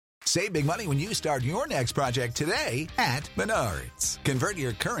Save big money when you start your next project today at Menards. Convert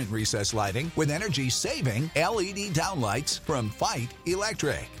your current recessed lighting with energy-saving LED downlights from Fight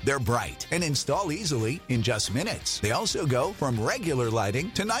Electric. They're bright and install easily in just minutes. They also go from regular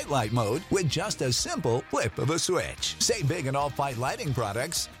lighting to nightlight mode with just a simple flip of a switch. Save big on all Fight lighting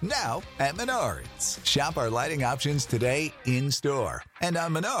products now at Menards. Shop our lighting options today in-store and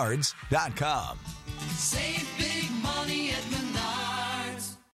on Menards.com. Save big money at Menards.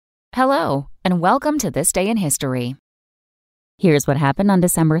 Hello, and welcome to This Day in History. Here's what happened on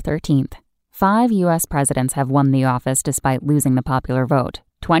December 13th. 5 U.S. presidents have won the office despite losing the popular vote.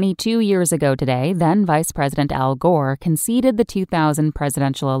 22 years ago today, then Vice President Al Gore conceded the 2000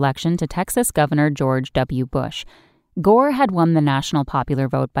 presidential election to Texas Governor George W. Bush. Gore had won the national popular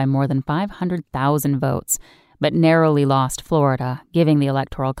vote by more than 500,000 votes, but narrowly lost Florida, giving the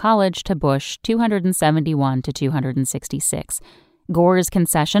Electoral College to Bush 271 to 266. Gore's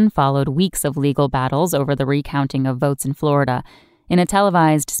concession followed weeks of legal battles over the recounting of votes in Florida. In a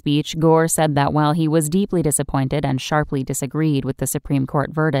televised speech, Gore said that while he was deeply disappointed and sharply disagreed with the Supreme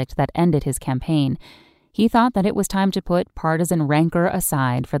Court verdict that ended his campaign, he thought that it was time to put partisan rancor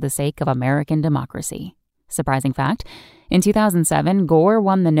aside for the sake of American democracy. Surprising fact, in 2007, Gore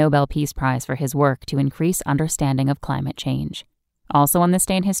won the Nobel Peace Prize for his work to increase understanding of climate change. Also on this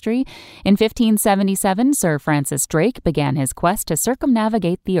day in history, in 1577, Sir Francis Drake began his quest to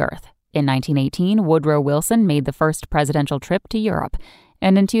circumnavigate the Earth. In 1918, Woodrow Wilson made the first presidential trip to Europe.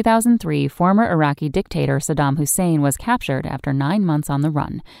 And in 2003, former Iraqi dictator Saddam Hussein was captured after 9 months on the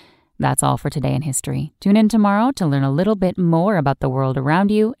run. That's all for today in history. Tune in tomorrow to learn a little bit more about the world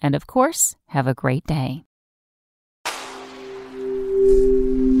around you, and of course, have a great day.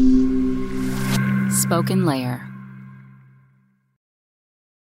 Spoken Layer.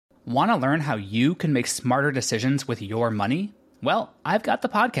 Want to learn how you can make smarter decisions with your money? Well, I've got the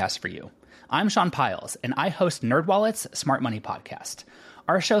podcast for you. I'm Sean Piles, and I host NerdWallet's Smart Money Podcast.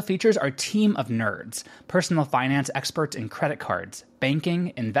 Our show features our team of nerds, personal finance experts in credit cards,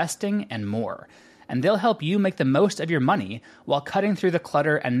 banking, investing, and more. And they'll help you make the most of your money while cutting through the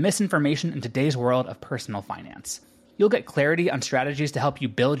clutter and misinformation in today's world of personal finance. You'll get clarity on strategies to help you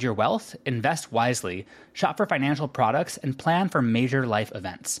build your wealth, invest wisely, shop for financial products, and plan for major life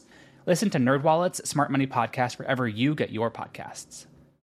events. Listen to NerdWallet's Smart Money Podcast wherever you get your podcasts.